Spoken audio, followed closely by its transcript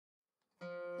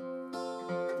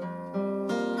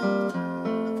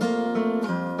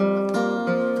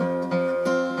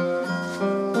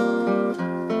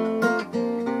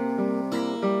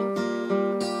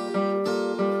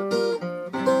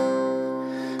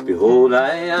Behold,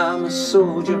 I am a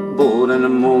soldier born and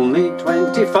I'm only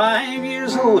 25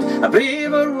 years old. A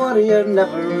braver warrior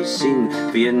never was seen.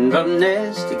 For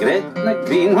Inverness to Gretna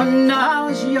Green. When I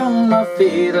was young my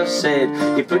father said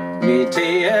he put me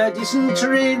to a decent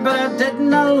trade, but I did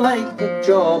not like the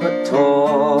job at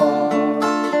all.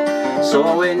 So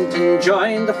I went and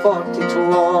joined the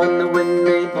 42, and the wind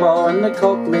may blow and the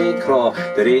cock may craw,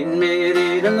 the rain may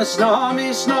rain and the snow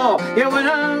may snow. Yeah, when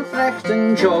I'm frecht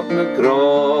and Jock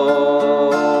McGraw,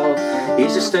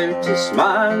 he's the stoutest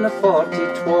man in the 42.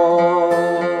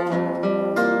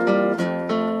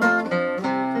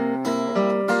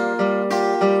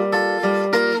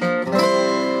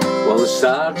 Well, the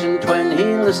sergeant, when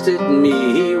he listed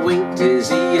me, he winked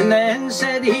his eye and then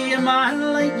said he, a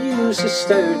man like you, so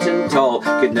stout and tall,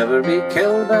 could never be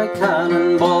killed by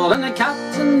cannonball. And the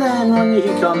captain then, when he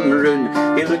come round,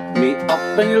 he looked me up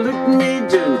and he looked me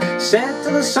down, said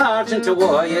to the sergeant,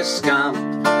 "Why you scamp?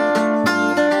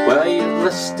 Well, you've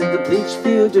listed the bleach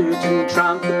field out and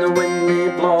tramp, and the wind may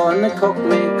blow and the cock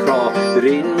may craw, the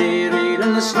rain may rain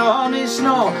and the snow may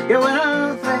snow. Yeah, when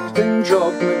I'm frecht and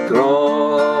Jock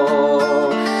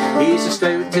McGraw, he's the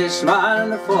stoutest man in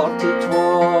the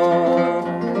 42.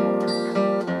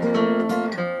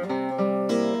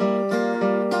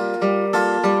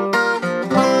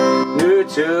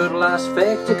 To our last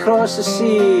fecht across the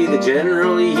sea, the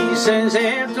general he sends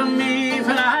after me.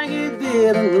 When I get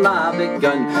there and my big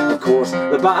gun, of course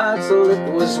the battle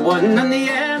it was won, and the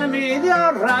enemy they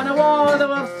all ran away. They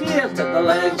were feared at the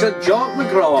legs of Jock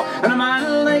McGraw, and a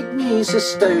man like me so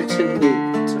stout and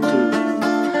neat.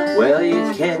 Well,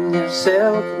 you ken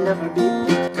yourself could never be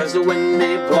beat, 'cause the wind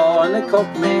may blow and the cock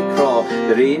may craw,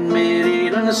 the rain may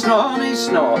rain and the snow may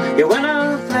snow. Yeah, when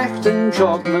I'm frecht and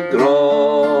Jock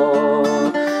McGraw,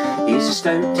 he's the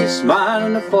stoutest man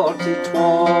in the 42.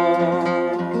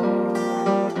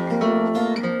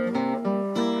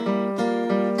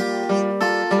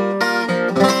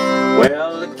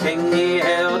 Well, the king he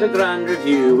held a grand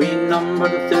review, we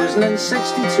numbered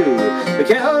 1,062. The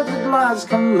Celtic lads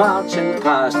come marching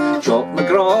past, Jock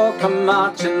McGraw come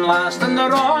marching last, and the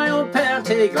royal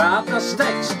party grabbed their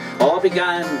sticks, all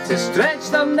began to stretch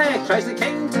their neck. Cries the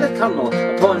king to the colonel,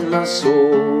 upon my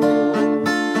soul.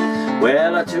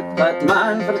 Well, I took that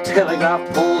man for a telegraph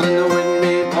pole, and the wind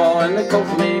may blow and the cock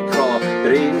may craw, the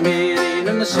rain may rain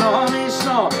and the snow may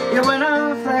snow. Yeah, when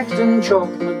I'm frecht and Jock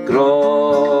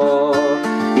McGraw,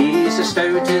 he's the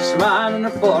stoutest man in the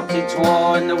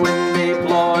 42. And the wind may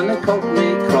blow and the cock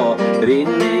may craw, the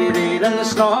rain may rain and the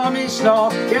snow may snow.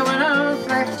 Yeah, when I'm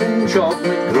frecht and Jock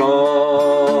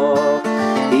McGraw,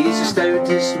 he's the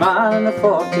stoutest man in the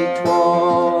 42.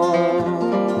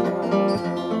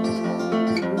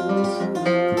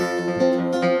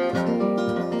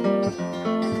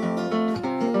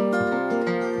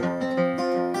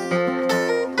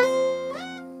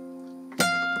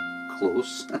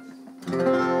 Close.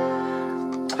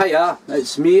 Hiya,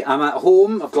 it's me. I'm at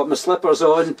home. I've got my slippers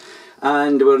on,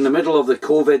 and we're in the middle of the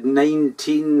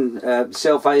COVID-19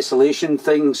 self-isolation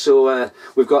thing. So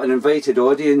we've got an invited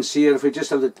audience here. If we just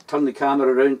have to turn the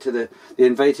camera around to the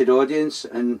invited audience,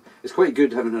 and it's quite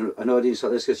good having an audience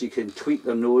like this because you can tweak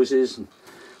their noses and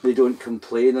they don't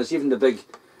complain. There's even the big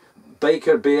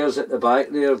biker bears at the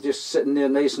back there, just sitting there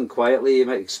nice and quietly. You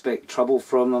might expect trouble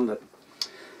from them. But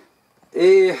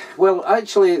well,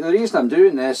 actually, the reason I'm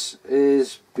doing this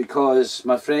is because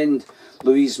my friend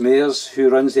Louise Mairs, who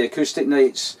runs the Acoustic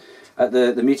nights at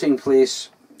the meeting place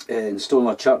in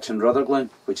Stonelaw Church in Rutherglen,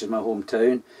 which is my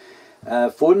hometown,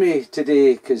 phoned me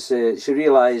today because she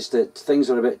realised that things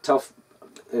are a bit tough,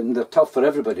 and they're tough for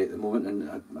everybody at the moment,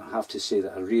 and I have to say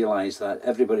that I realise that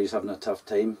everybody's having a tough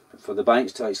time. For the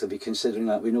banks to actually be considering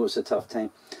that, we know it's a tough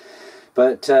time.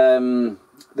 But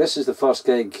this is the first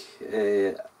gig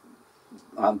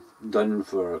I'm done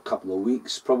for a couple of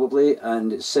weeks probably,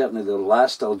 and it's certainly the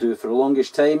last I'll do for the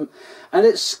longest time, and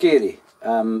it's scary.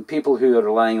 People who are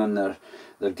relying on their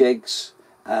gigs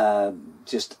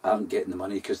just aren't getting the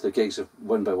money because their gigs have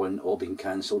one by one all been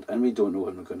cancelled, and we don't know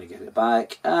when we're going to get it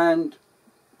back. And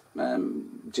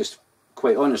just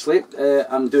quite honestly,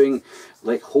 I'm doing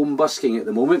like home busking at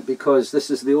the moment because this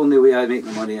is the only way I make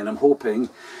the money, and I'm hoping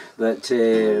that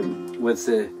with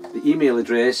the email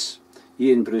address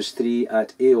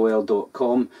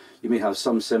ianbruce3@aol.com, you may have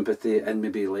some sympathy and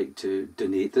maybe like to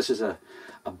donate. This is a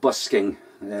busking,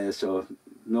 so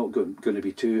not going to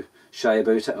be too shy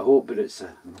about it, I hope, but it's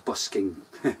a busking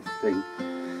thing.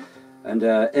 And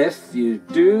if you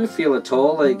do feel at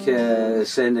all like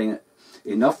sending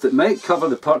enough that might cover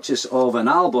the purchase of an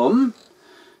album,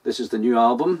 this is the new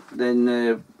album, then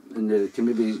and can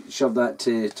maybe shove that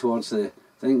towards the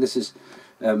thing. This is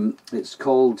It's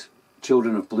called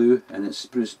Children of Blue, and it's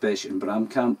Bruce Besh and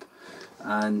Bramkamp.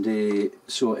 And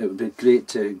so it would be great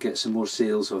to get some more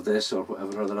sales of this or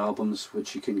whatever other albums,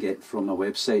 which you can get from my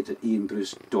website at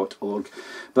ianbruce.org.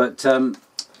 But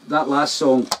that last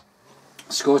song,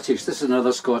 Scottish, this is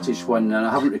another Scottish one, and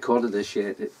I haven't recorded this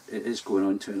yet. It is going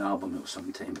on to an album at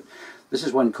some time. But this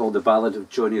is one called The Ballad of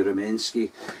Johnny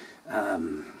Rumensky.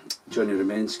 Johnny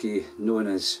Rumensky, known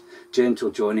as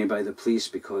Gentle Johnny by the police,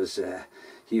 because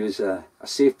he was a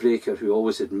safe breaker who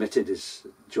always admitted his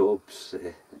jobs.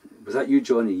 Was that you,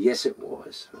 Johnny? Yes, it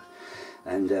was.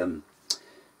 And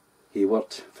he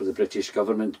worked for the British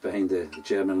government behind the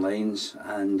German lines,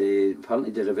 and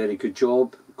apparently did a very good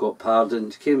job, got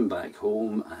pardoned, came back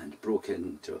home and broke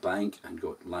into a bank and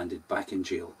landed back in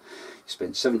jail. He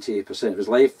spent 78% of his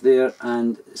life there,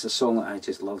 and it's a song that I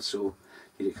just love, so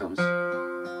here it comes.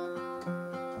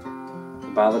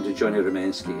 The Ballad of Johnny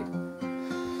Rumensky.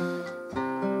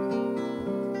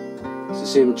 It's the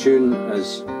same tune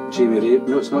as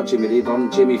no, it's not Jamie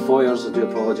Rayburn, Jamie Foyers, I do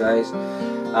apologise.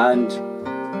 And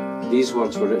these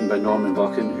words were written by Norman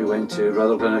Buchan, who went to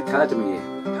Rutherglen Academy.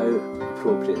 How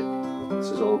appropriate. This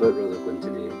is all about Rutherglen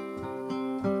today.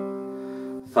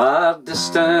 Far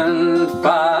distant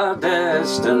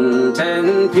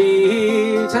in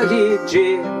Peterhead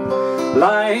jail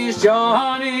lies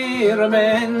Johnny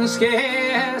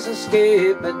Rumensky, has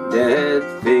escaped but did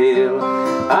fail.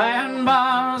 Iron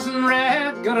bars and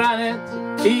red granite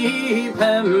keep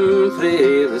him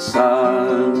free the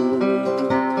sun.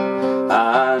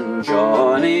 And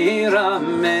Johnny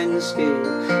Rumensky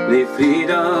the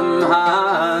freedom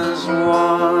has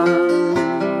won.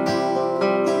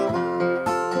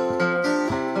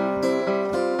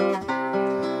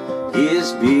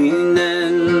 He's been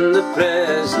in the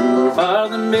prison for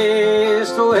the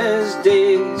most of his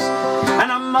days,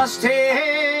 and I must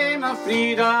say my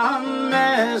freedom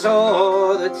is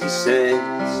all that he says.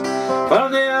 For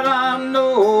there are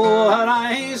no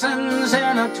horizons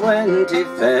in a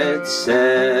 20-foot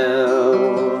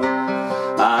cell.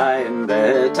 I am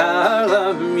better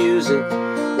the music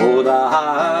of the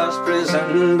harsh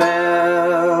prison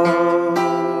bell.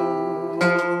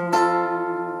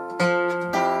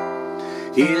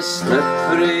 He slipped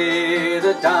through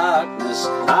the darkness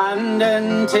and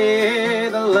into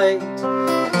the light,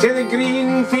 to the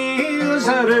green fields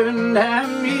around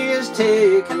him he has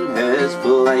taken his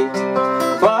flight,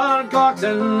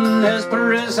 forgotten his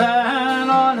prison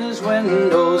on his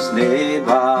windows nae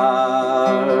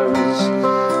bars.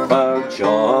 For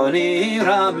Johnny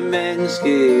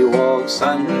Rumensky walks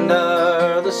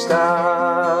under the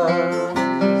stars.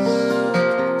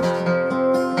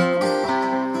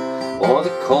 O'er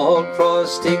the cold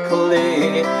frosty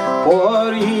clay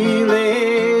where he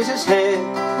lays his head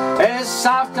is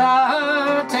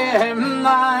softer to him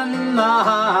than the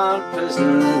hard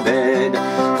prison bed.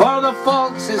 For the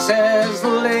foxes says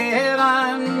lair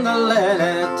and the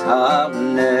linnet have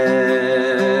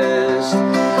nest.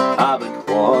 Ah, but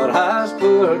what has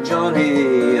poor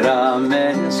Johnny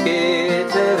Rumensky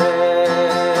to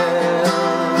them?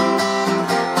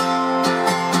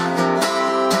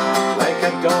 Like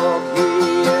a dog he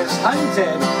is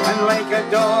hunted, and like a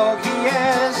dog he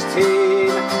is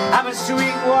tame. Ah, but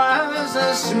sweet was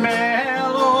the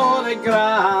smell of the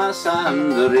grass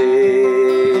and the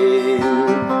rain.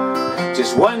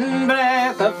 Just one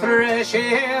breath of fresh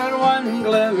air, one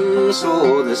glimpse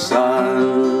of the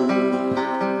sun,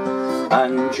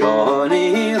 and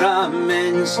Johnny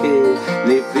Rumensky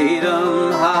the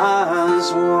freedom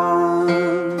has won.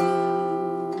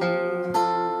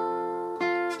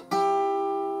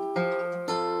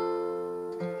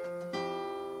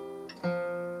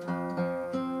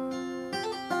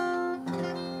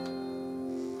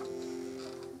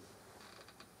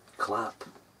 Clap.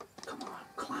 Come on,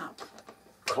 clap.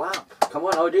 Clap. Come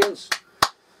on, audience.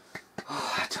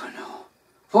 Oh, I don't know.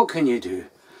 What can you do?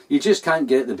 You just can't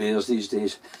get the bears these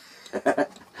days.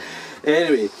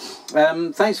 Anyway,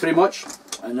 thanks very much.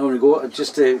 I know we go.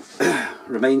 Just to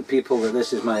remind people that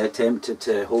this is my attempt at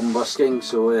home busking,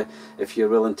 so if you're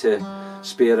willing to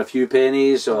spare a few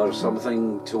pennies or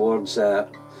something towards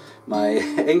my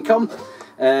income,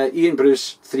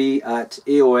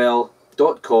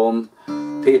 ianbruce3@aol.com.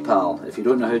 PayPal. If you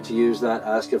don't know how to use that,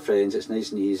 ask your friends. It's nice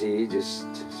and easy. Just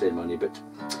send money. But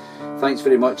thanks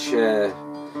very much,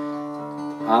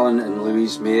 Alan and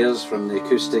Louise Mairs from the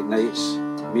Acoustic Nights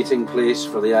meeting place,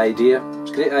 for the idea. It's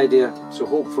a great idea. So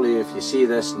hopefully, if you see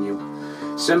this and you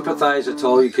sympathise at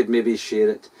all, you could maybe share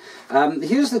it.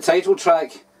 Here's the title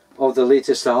track of the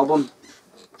latest album.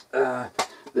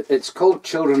 It's called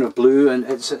Children of Blue, and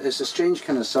it's a strange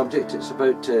kind of subject. It's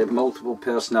about multiple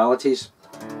personalities.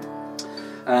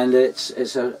 and it's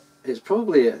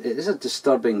probably it is a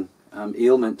disturbing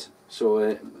ailment.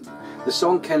 So the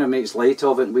song kind of makes light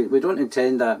of it. We don't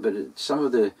intend that, but some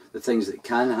of the things that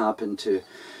can happen to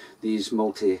these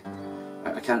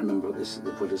I can't remember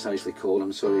what it's actually called,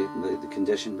 I'm sorry, the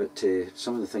condition, but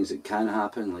some of the things that can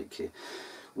happen, like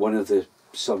one of the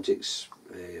subjects,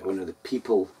 one of the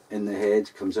people in the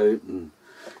head comes out and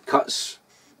cuts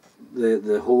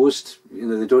the host, you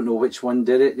know, they don't know which one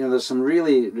did it. You know, there's some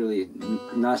really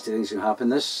nasty things can happen.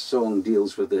 This song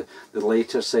deals with the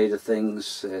later side of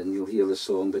things, and you'll hear the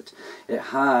song, but it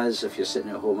has, if you're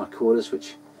sitting at home, a chorus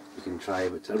which you can try.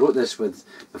 But I wrote this with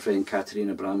my friend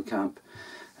Katarina Bramkamp,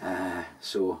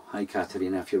 so hi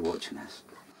Katarina if you're watching this.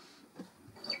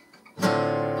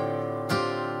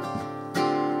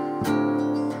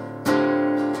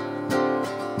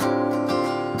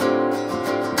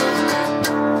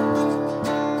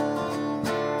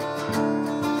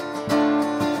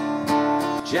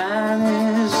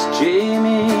 Janice,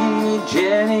 Jamie,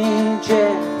 Jenny,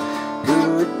 Jen,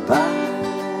 goodbye.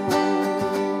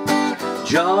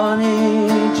 Johnny,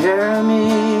 Jeremy,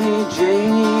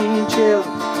 Janie, Jill,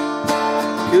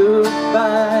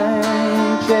 goodbye.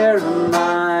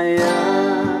 Jeremiah.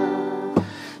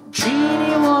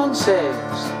 Jeannie wants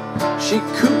eggs, she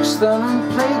cooks them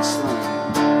and plates them.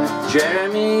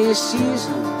 Jeremy sees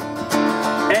them,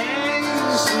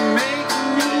 eggs make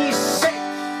me sick.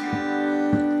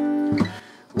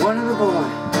 One of the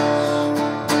boys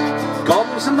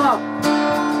gobbles them up.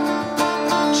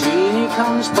 Jeannie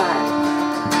comes back.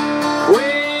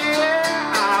 Where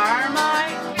are my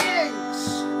eggs?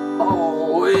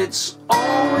 Oh, it's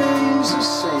always the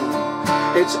same.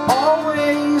 It's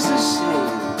always the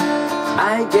same.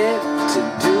 I get to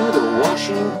do the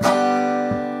washing up.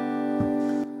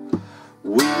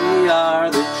 We are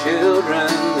the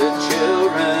children of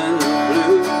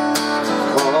blue,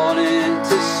 calling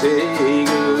to say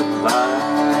goodbye.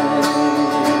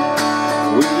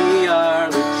 We are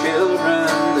the children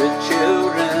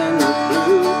of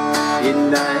blue,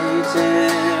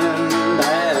 united,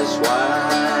 that's why.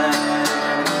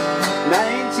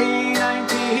 99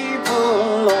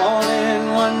 people all in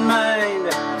one mind,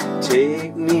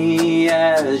 take me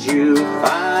as you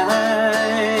find.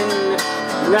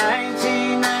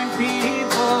 99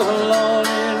 people all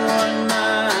in one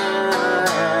mind.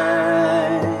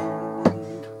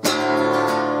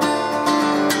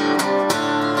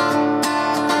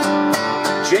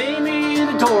 Jamie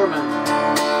the doorman,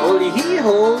 well he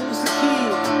holds the key.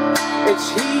 It's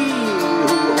he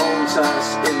who holds us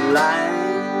in line.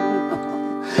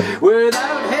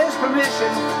 Without his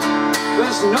permission,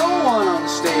 there's no one on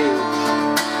stage.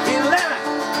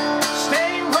 11,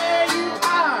 stay where you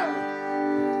are.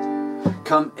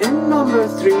 Come in number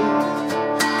 3,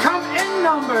 come in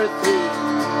number 3.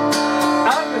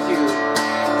 Out with you,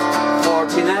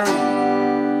 49.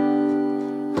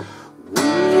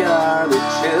 We are the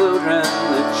children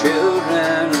of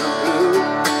blue,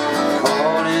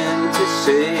 calling to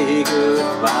say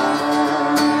goodbye.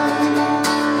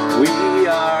 We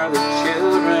are the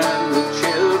children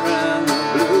of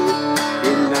blue,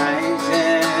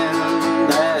 united,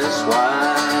 that's why.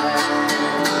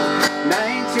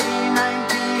 99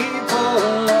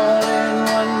 people all in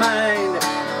one mind,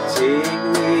 take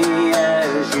me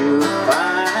as you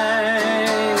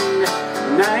find.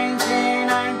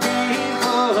 99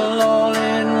 people all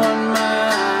in one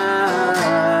mind.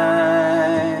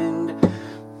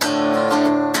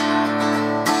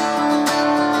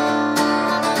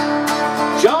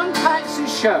 John packs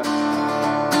his shirt,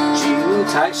 Jean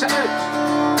takes it out.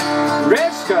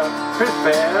 Red skirt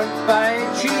preferred by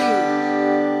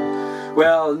Jean.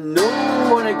 Well, no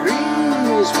one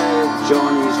agrees with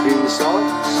Johnny's green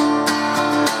socks.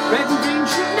 Red and green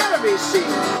should never be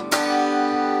seen.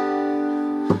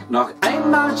 Noch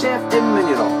einmal Jeff in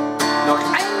Minirock, noch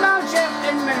einmal Jeff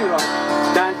in Minirock,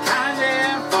 dann kann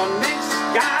von nichts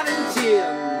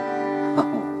garantieren.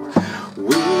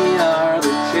 We are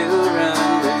the children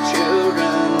of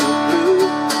blue,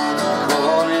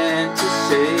 calling to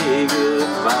say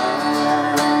goodbye.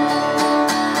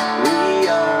 We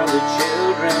are the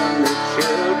children of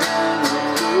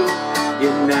blue,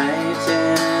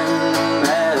 united,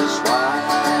 that's why.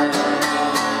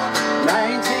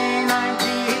 99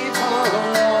 people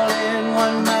all in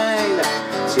one mind,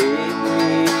 take me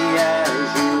as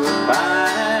you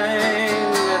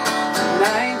find.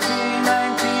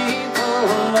 99 people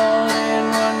all in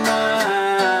one mind.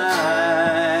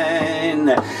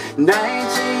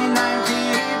 99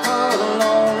 people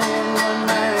all in one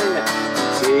mind,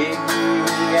 take me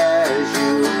as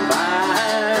you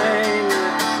find.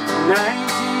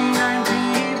 99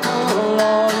 people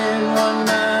all in one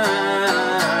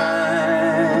mind.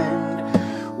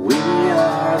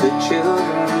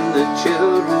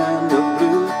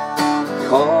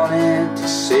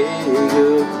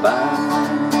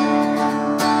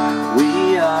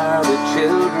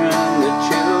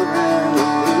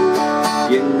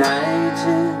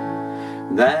 uniting,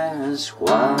 that's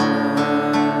why.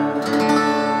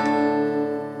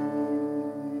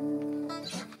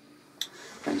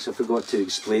 Thanks, I forgot to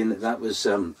explain that that was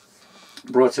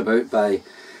brought about by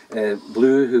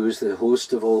Blue, who was the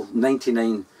host of all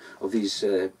 99 of these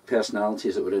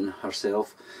personalities that were in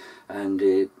herself,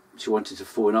 and she wanted to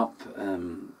phone up,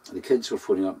 the kids were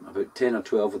phoning up, about 10 or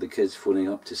 12 of the kids phoning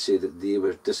up to say that they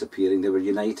were disappearing, they were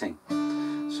uniting.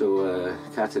 So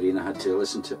Katerina had to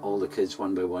listen to all the kids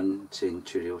one by one saying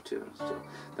cheerio to her. So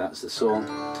that's the song.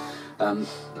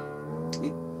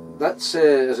 That's,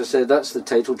 as I said, that's the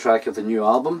title track of the new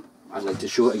album. I'd like to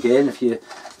show it again. If you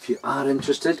are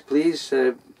interested, please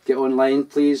get online,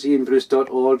 please,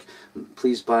 ianbruce.org.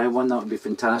 Please buy one, that would be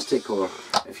fantastic. Or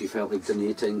if you felt like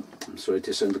donating, I'm sorry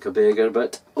to sound like a beggar,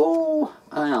 but oh,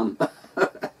 I am.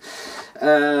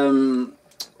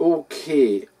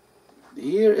 Okay,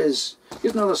 here's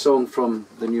another song from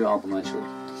the new album actually.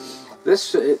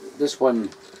 This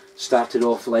one started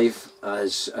off life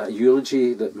as a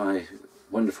eulogy that my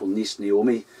wonderful niece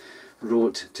Naomi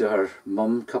wrote to her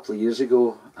mum a couple of years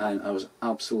ago, and I was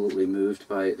absolutely moved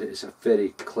by it. It's a very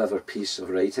clever piece of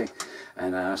writing,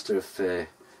 and I asked her if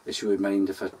she would mind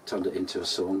if I turned it into a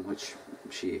song, which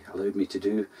she allowed me to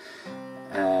do.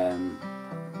 And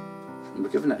we're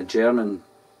giving it a German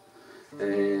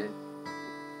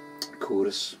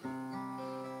chorus,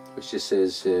 which just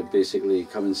says basically,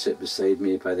 come and sit beside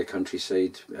me by the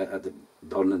countryside, at the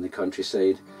burn in the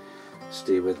countryside,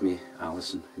 stay with me,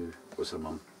 Alison, who was her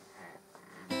mum.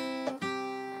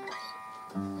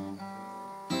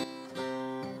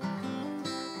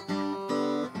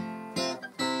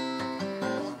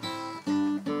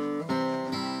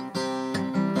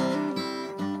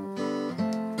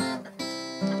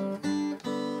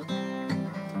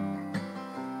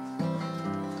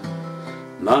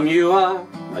 Mum, you are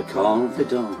my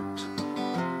confidant.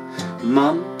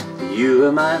 Mum, you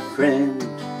are my friend.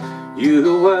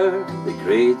 You were the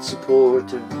great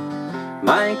supporter,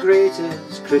 my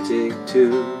greatest critic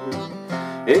too.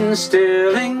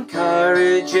 Instilling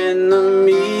courage in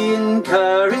me,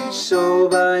 encouraged so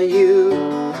by you.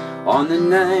 On the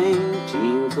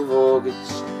 19th of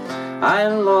August, I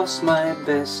lost my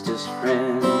bestest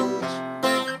friend.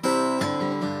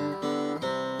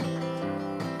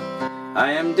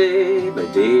 I am day by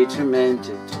day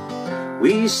tormented,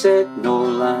 we said no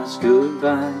last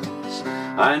goodbyes.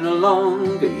 I no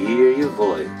longer hear your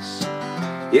voice,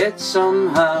 yet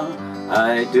somehow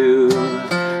I do.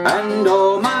 And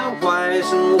all my whys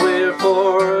and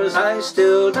wherefores I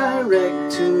still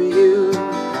direct to you.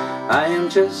 I am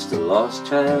just a lost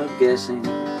child guessing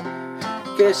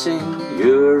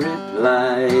your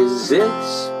replies.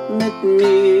 It's mit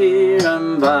mir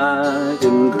am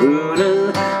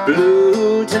Wagengrünen,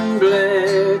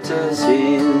 Blütenblätter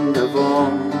sind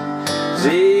davon.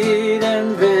 Sieh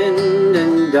den Wind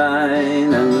in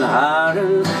deinen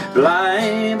Haaren,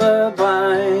 bleibe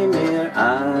bei mir,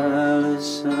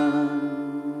 Alison.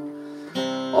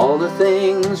 All the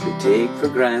things we take for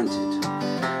granted,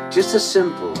 just a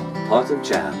simple pot of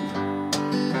jam,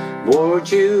 more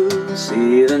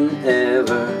juicy than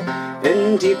ever,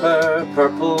 in deeper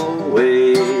purple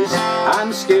ways.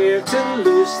 I'm scared to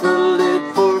loose the lid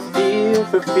for fear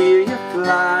you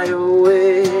fly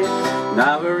away.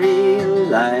 Now I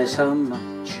realize how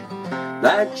much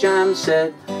that jam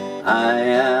said I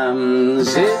am.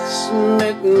 Sitz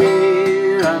mit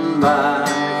mir am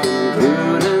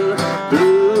Wagengrünen,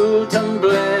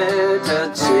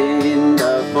 Blütenblätter ziehen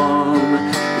davon.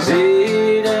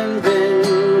 Sieh den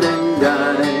Wind in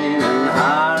deinen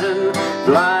Haaren,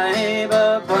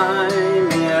 bleibe bei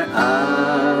mir,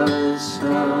 Alison.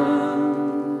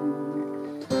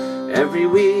 Every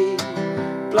wee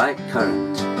black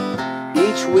currant,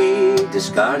 each wee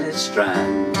discarded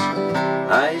strand,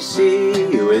 I see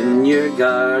you in your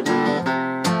garden,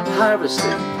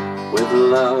 harvesting with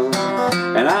love.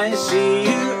 And I see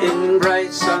you in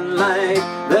bright sunlight,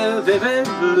 the vivid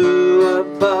blue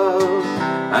above,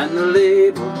 and the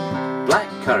label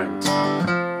blackcurrant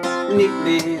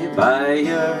neatly by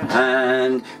your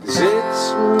hand.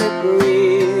 Sitz mit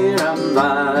mir am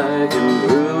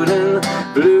Wagengrünen,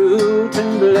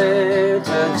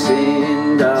 Blütenblätter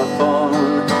ziehen davon.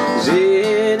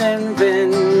 Sieh den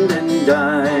Wind in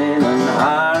deinen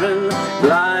Haaren,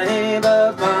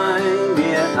 bleibe bei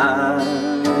mir,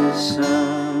 Alison.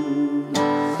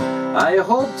 I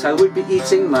hoped I would be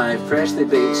eating my freshly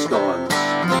baked scones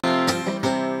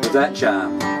with that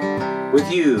jam, with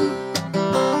you.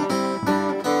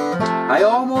 I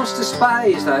almost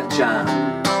despise that jam,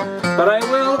 but I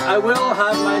will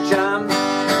have my jam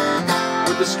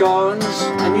with the scones,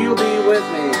 and you'll be with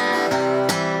me.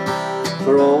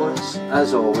 For always,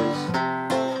 as always,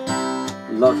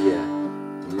 love you,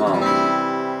 Mum.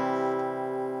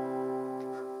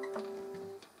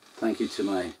 Thank you to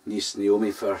my niece Naomi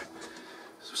for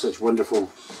such wonderful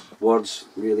words,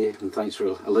 really, and thanks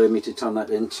for allowing me to turn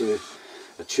that into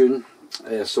a tune,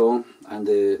 a song. And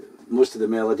most of the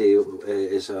melody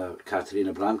is a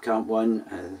Katarina Bramkamp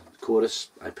one,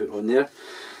 chorus I put on there.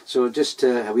 So just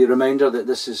a wee reminder that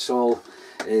this is all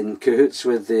in cahoots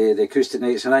with the Acoustic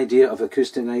Nights, an idea of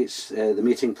Acoustic Nights, the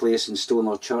meeting place in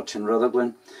Stonelaw Church in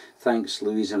Rutherglen. Thanks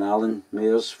Louise and Alan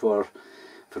Mairs for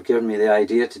giving me the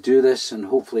idea to do this, and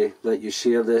hopefully let you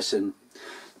share this and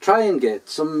try and get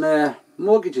some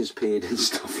mortgages paid and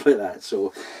stuff like that.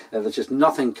 So there's just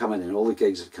nothing coming in, all the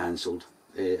gigs are cancelled.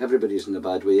 Everybody's in a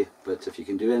bad way, but if you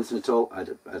can do anything at all,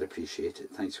 I'd appreciate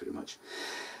it. Thanks very much.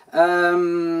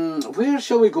 Where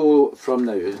shall we go from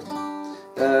now?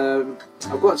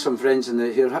 I've got some friends in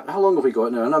here. How long have we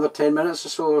got now? Another 10 minutes or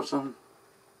so or something?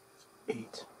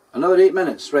 8. Another 8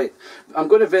 minutes, right. I'm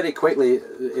going to very quickly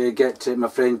get my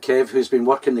friend Kev, who's been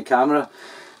working the camera,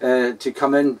 to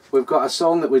come in. We've got a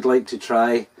song that we'd like to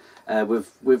try.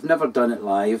 We've never done it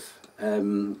live.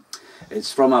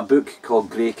 It's from a book called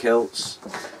Grey Kilts,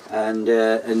 and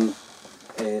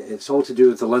it's all to do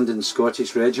with the London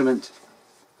Scottish Regiment.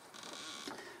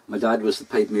 My dad was the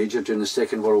pipe major during the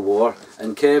Second World War,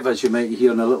 and Kev, as you might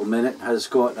hear in a little minute, has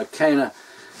got a kind of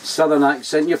southern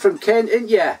accent. You're from Kent, ain't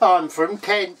you? I'm from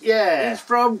Kent, yeah. He's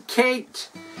from Kent.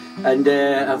 And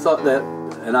I thought that,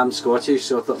 and I'm Scottish,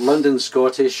 so I thought London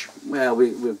Scottish, well,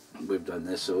 we've done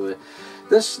this. So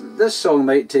this song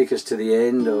might take us to the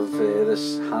end of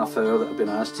this half hour that I've been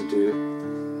asked to do.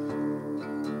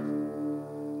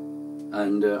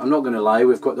 And I'm not going to lie,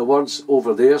 we've got the words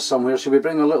over there somewhere. Should we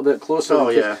bring a little bit closer? Oh,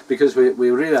 yeah. Because we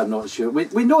really are not sure.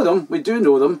 We know them, we do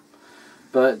know them,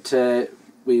 but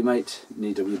we might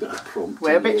need a wee bit of prompt.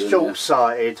 We're a bit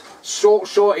short-sighted.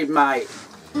 Short-sighted, mate.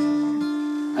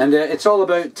 And it's all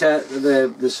about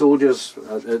the soldiers,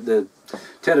 the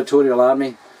Territorial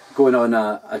Army, going on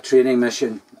a training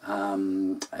mission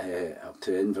up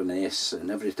to Inverness,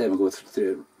 and every time I go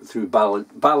through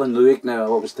Ballinluig now I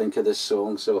always think of this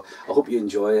song, so I hope you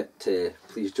enjoy it.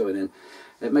 Please join in.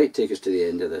 It might take us to the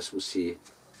end of this, we'll see.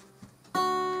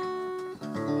 I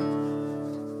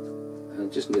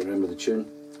just need to remember the tune.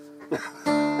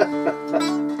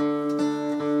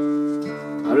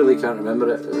 I really can't remember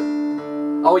it.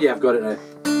 Oh yeah, I've got it now.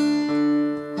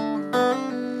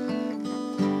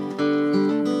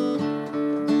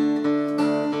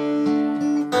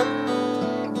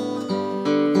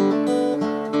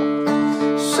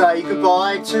 Say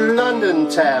goodbye to London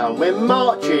town, we're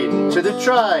marching to the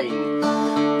train.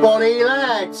 Bonny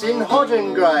lads in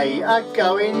hodden grey are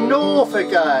going north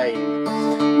again.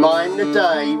 Mind the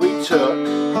day we took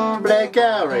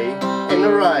Blairgowrie in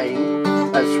the rain,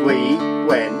 as we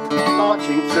went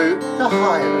marching through the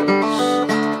Highlands.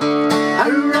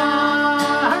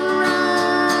 Hurrah,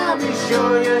 hurrah, be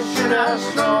sure you should have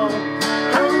strong.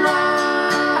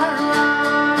 Hurrah,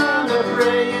 hurrah, the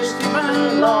bravest man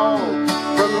along.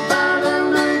 From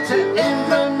Ballinluig to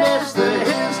Inverness, the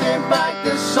hills give back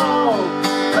the song,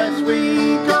 as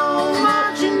we go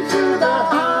marching through the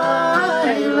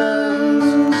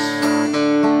Highlands.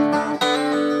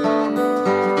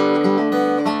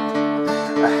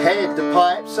 Ahead the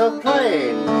pipes are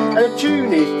playing, and the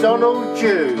tune is Donald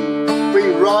Dew.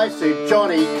 We rise to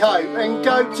Johnny Cope and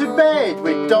go to bed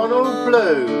with Donald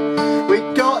Blue. We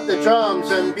got the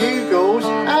drums and bugles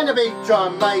and a big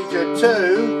drum major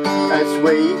too, as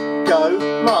we go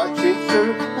marching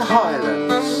through the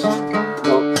Highlands.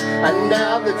 And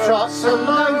now the trucks are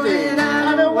loaded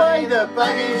and away the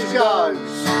baggage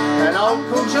goes, and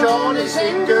Uncle John is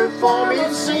in good form,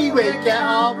 he'll see we get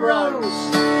our bros.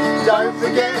 Don't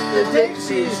forget the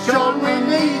Dixies, John, we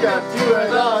need a few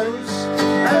of those,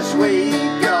 as we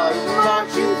go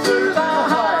marching through the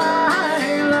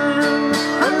Highlands.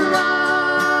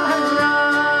 Hurrah,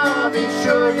 hurrah, be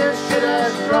sure you should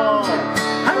have strong.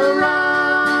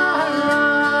 Hurrah,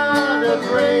 hurrah, the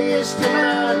bravest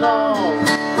man along.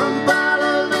 From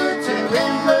Ballinluig to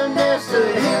Inverness, the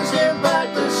hills give back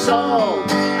the song,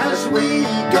 as we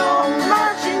go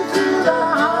marching through the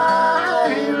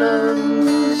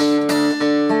Highlands.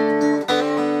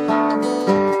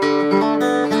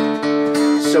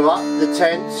 So up the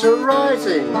tents are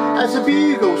rising as the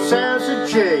bugle sounds a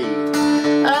G.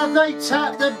 Have they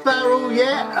tapped the barrel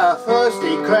yet? A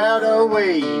thirsty crowd are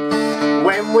we.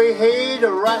 When we hear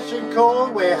the ration call,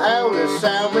 we hail the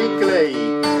sound with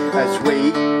glee, as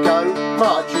we go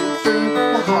marching through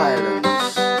the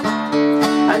Highlands.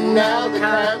 And now the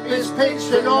camp is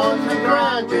pitched, and on the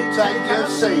ground you take your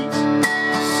seat.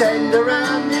 Send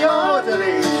around the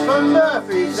orderlies for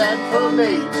Murphy's and for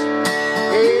meat.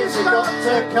 Here's a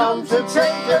doctor come to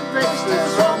take the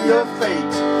prisoners from your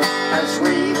feet. As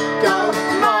we go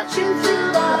marching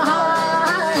through the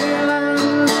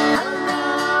Highlands.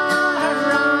 Hurrah,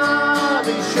 hurrah,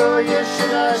 be sure you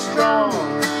should are strong.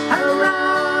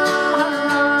 Hurrah,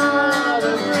 hurrah,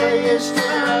 the way is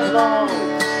still along.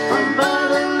 From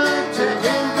Butterloop to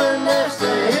Inverness,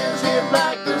 the hills give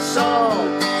back the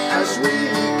song. As we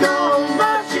go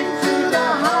marching through the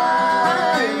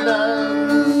Highlands.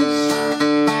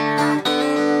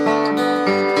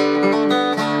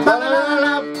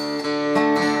 Ba-da-da-da,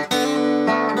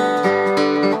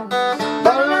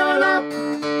 ba-da-da-da,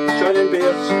 Joining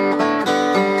Bears.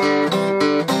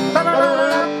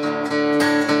 ba-da-da-da.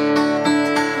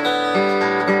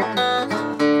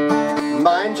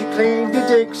 Mind you clean the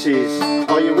Dixies,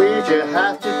 or you weed you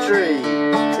have to tree.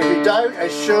 If you don't,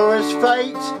 as sure as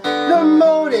fate, the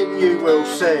morning you will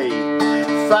see.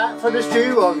 Fat for the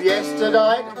stew of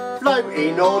yesternight,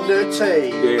 floating on the tea.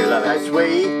 Yeah, love it. As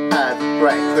we have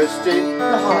breakfast in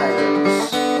the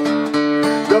Highlands.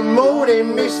 The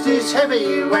morning mist is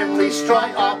heavy when we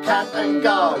strike our camp and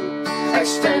go.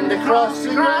 Extend across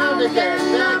the ground again,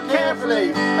 now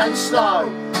carefully and slow.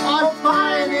 Our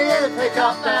pioneer pick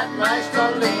up that mast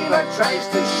on leave a trace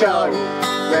to show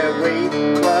where we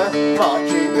were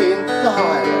marching in the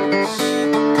Highlands.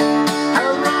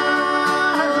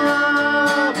 Hurrah,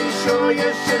 hurrah, be sure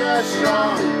you should are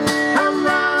strong.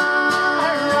 Hurrah,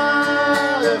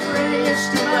 hurrah, the free is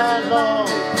still along.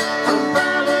 From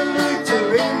Ballaloon to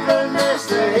Inverness,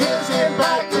 the hills give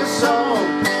back the song.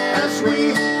 As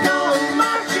we go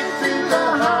marching through the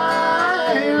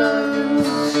Highlands.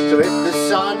 So if the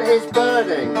sun is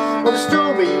burning or the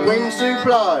stormy winds do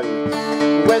blow,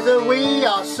 whether we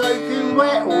are soaking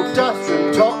wet or dust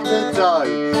from top to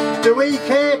toe, do we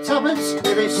care tuppence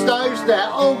if it snows there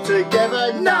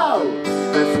altogether? No!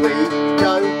 As we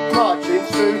go marching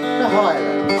through the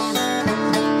Highlands.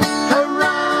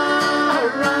 Hurrah,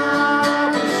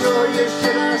 hurrah, be sure you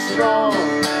should are strong.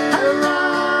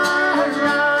 Hurrah,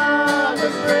 hurrah, the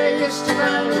bravest to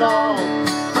run along.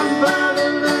 From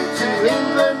Butterloop to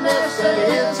Inverness, the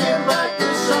hills give back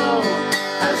the song.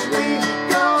 As we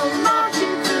go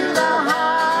marching through the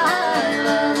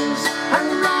Highlands.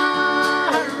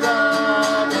 Hurrah,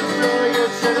 hurrah, be sure you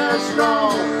should are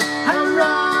strong.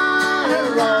 Hurrah,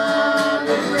 hurrah,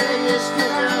 the bravest to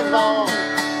run along.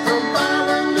 From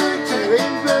Butterloop to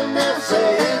Inverness, the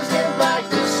hills give back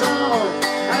the song.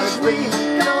 As we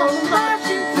go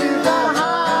marching through the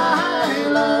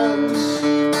Highlands.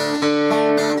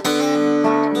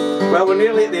 Well, we're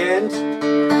nearly at the end.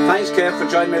 Thanks, Kev, for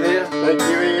joining me there. Thank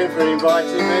you, Ian, for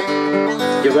inviting me.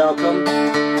 You're welcome.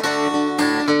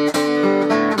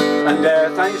 And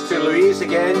thanks to Louise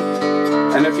again.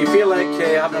 And if you feel like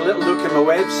having a little look at my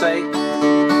website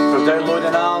for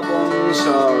downloading albums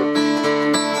or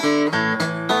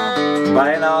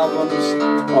buying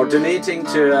albums or donating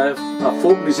to a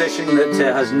folk musician that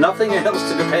has nothing else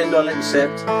to depend on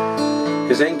except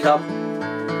his income,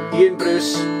 Ian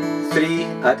Bruce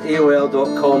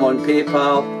 3@AOL.com on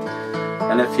PayPal.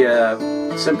 And if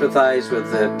you sympathise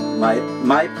with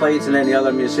my plight and any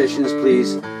other musicians,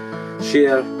 please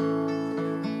share,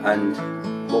 and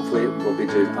hopefully we'll be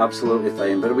doing absolutely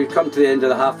fine. But we've come to the end of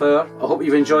the half hour. I hope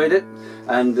you've enjoyed it,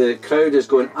 and the crowd is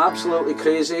going absolutely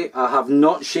crazy. I have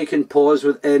not shaken paws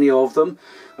with any of them.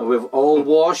 We've all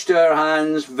washed our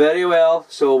hands very well,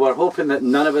 so we're hoping that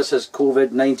none of us has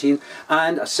COVID-19,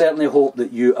 and I certainly hope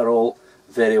that you are all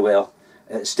very well.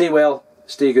 Stay well,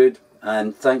 stay good,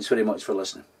 and thanks very much for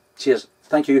listening. Cheers.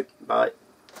 Thank you. Bye.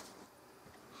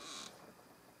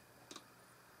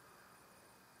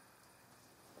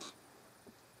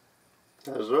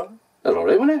 That was right. That's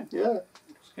alright, wasn't it? Yeah.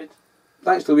 It's good.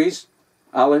 Thanks, Louise,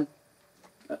 Alan,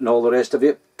 and all the rest of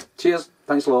you. Cheers.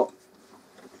 Thanks a lot.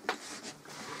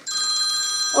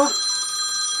 Oh!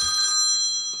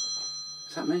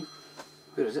 Is that me?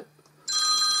 Where is it?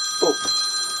 Oh!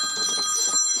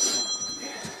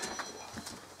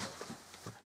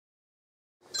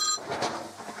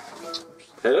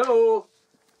 Hello!